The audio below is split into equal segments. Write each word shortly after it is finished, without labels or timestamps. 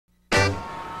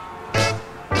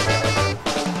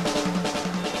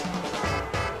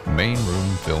Main Room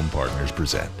Film Partners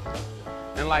present.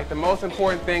 And like the most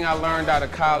important thing I learned out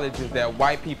of college is that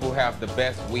white people have the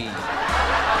best weed.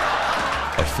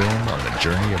 A film on the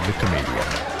journey of the comedian.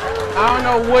 I don't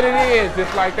know what it is.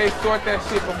 It's like they sort that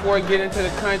shit before you get into the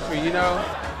country, you know?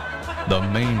 The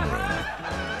Main Room.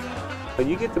 When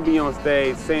you get to be on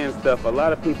stage saying stuff a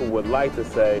lot of people would like to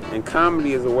say, and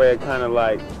comedy is a way of kind of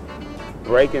like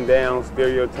breaking down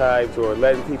stereotypes or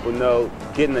letting people know,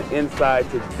 getting an insight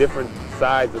to different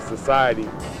sides of society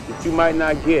that you might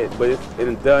not get, but it's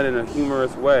done in a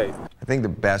humorous way. I think the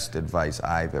best advice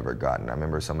I've ever gotten, I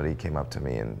remember somebody came up to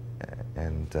me and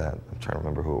I'm trying to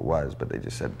remember who it was, but they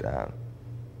just said,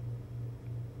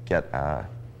 get the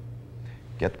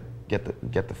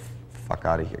fuck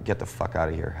out of here. Get the fuck out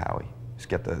of here, Howie. Just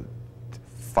get the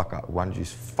fuck out. Why don't you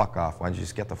just fuck off? Why don't you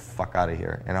just get the fuck out of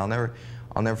here? And I'll never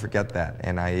forget that.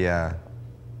 And I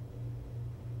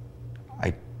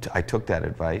took that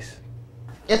advice.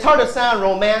 It's hard to sound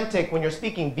romantic when you're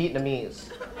speaking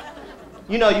Vietnamese.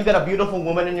 You know, you got a beautiful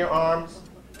woman in your arms,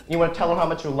 you want to tell her how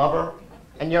much you love her,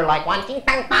 and you're like, "Wan ting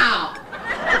pang pao,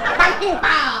 pang ting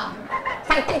pao,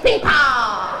 pang ting ping pao."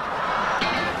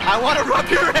 I want to rub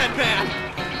your head, man.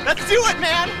 Let's do it,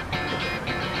 man.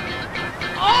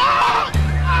 Oh!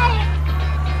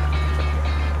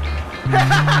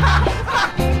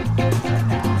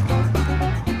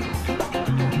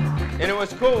 And it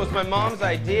was cool. It was my mom's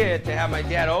idea to have my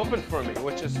dad open for me,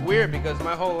 which is weird because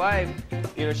my whole life,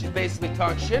 you know, she's basically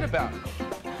talked shit about me.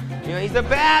 You know, he's a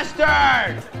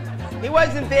bastard! He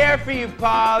wasn't there for you,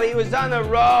 Paul. He was on the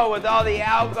road with all the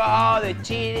alcohol, the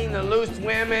cheating, the loose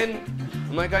women.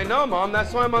 I'm like, I know, Mom.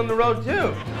 That's why I'm on the road,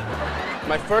 too.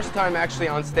 My first time actually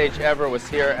on stage ever was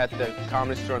here at the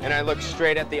Comedy Store, and I looked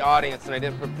straight at the audience, and I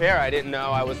didn't prepare. I didn't know.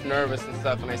 I was nervous and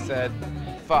stuff, and I said,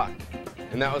 fuck.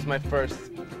 And that was my first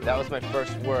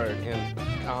word in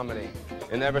comedy.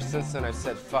 And ever since then, I've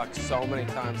said fuck so many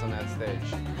times on that stage.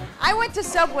 I went to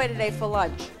Subway today for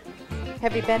lunch.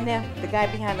 Have you been there? The guy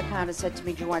behind the counter said to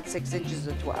me, do you want 6 inches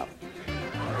or 12?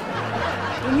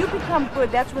 When you become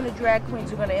good, that's when the drag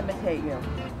queens are going to imitate you.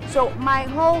 So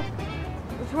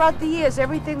throughout the years,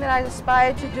 everything that I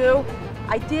aspired to do,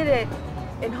 I did it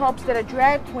in hopes that a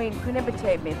drag queen could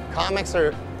imitate me. Comics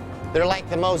they're like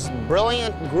the most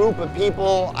brilliant group of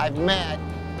people I've met,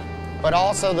 but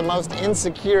also the most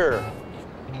insecure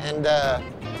and a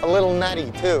little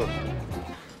nutty, too.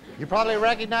 You probably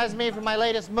recognize me from my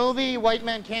latest movie, White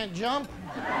Men Can't Jump.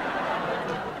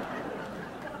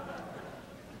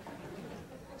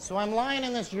 So I'm lying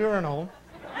in this urinal.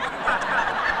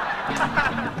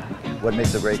 What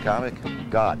makes a great comic?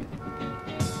 God.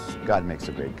 God makes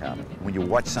a great comic. When you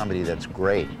watch somebody that's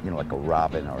great, you know, like a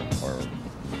Robin or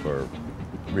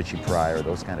Richie Pryor,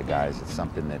 those kind of guys, it's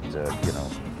something that, you know,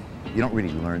 you don't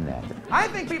really learn that. I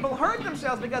think people hurt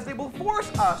themselves because they will force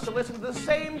us to listen to the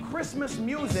same Christmas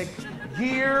music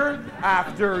year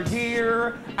after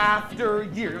year after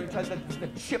year. Because the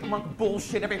chipmunk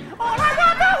bullshit, all I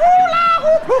want the hula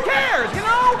hoop, who cares, you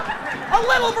know? A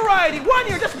little variety, 1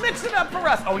 year, just mix it up for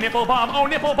us. Oh nipple bomb,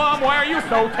 why are you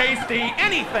so tasty?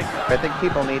 Anything. I think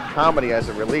people need comedy as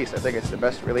a release. I think it's the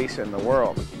best release in the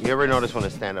world. You ever notice when a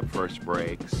stand-up first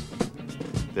breaks,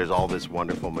 there's all this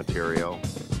wonderful material,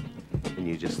 and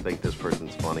you just think this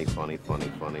person's funny for,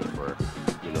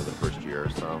 you know, the first year or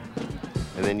so.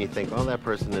 And then you think, oh, that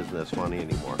person isn't as funny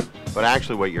anymore. But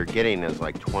actually what you're getting is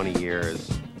like 20 years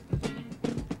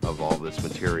of all this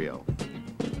material.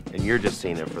 And you're just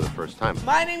seeing it for the first time.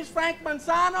 My name's Frank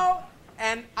Manzano,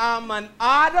 and I'm an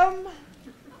autumn.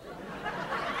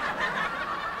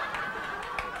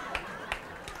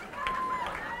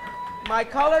 My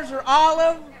colors are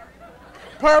olive,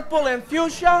 purple, and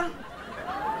fuchsia.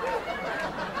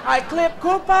 I clip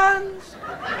coupons.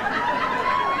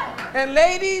 And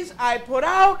ladies, I put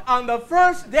out on the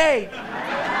first date.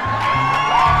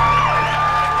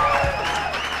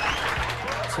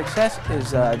 Success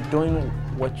is doing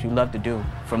what you love to do.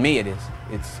 For me, it is.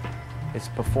 It's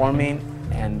performing,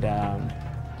 and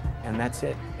that's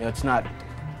it. You know, it's not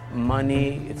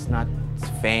money. It's not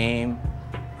fame.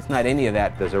 It's not any of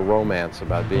that. There's a romance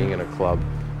about being in a club,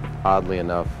 oddly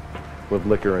enough, with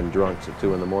liquor and drunks at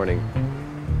 2 in the morning.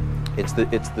 It's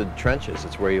the trenches.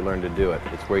 It's where you learn to do it.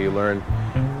 It's where you learn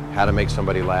how to make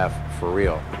somebody laugh for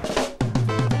real.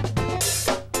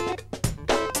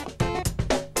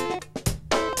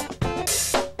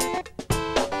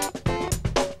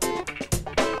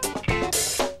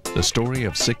 The story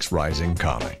of 6 rising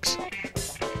comics.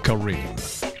 Kareem.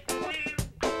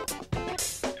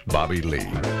 Bobby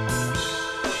Lee.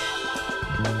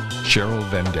 Cheryl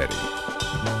Vendetti.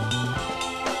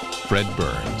 Fred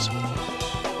Burns.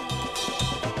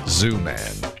 Zoo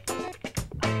Man.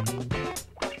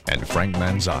 Frank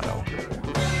Manzano.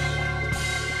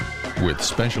 With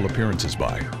special appearances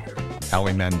by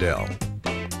Howie Mandell,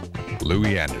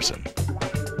 Louis Anderson,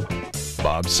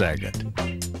 Bob Saget,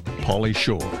 Pauly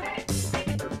Shore,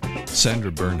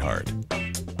 Sandra Bernhardt,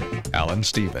 Alan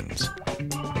Stevens,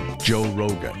 Joe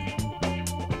Rogan,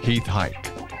 Heath Hike,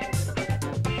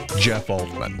 Jeff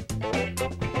Altman,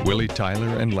 Willie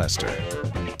Tyler and Lester,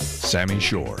 Sammy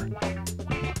Shore,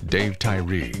 Dave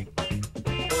Tyree,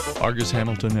 Argus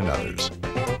Hamilton and others.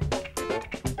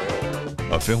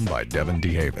 A film by Devin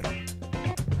DeHaven.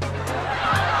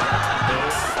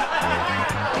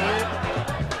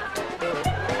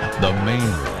 The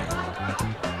main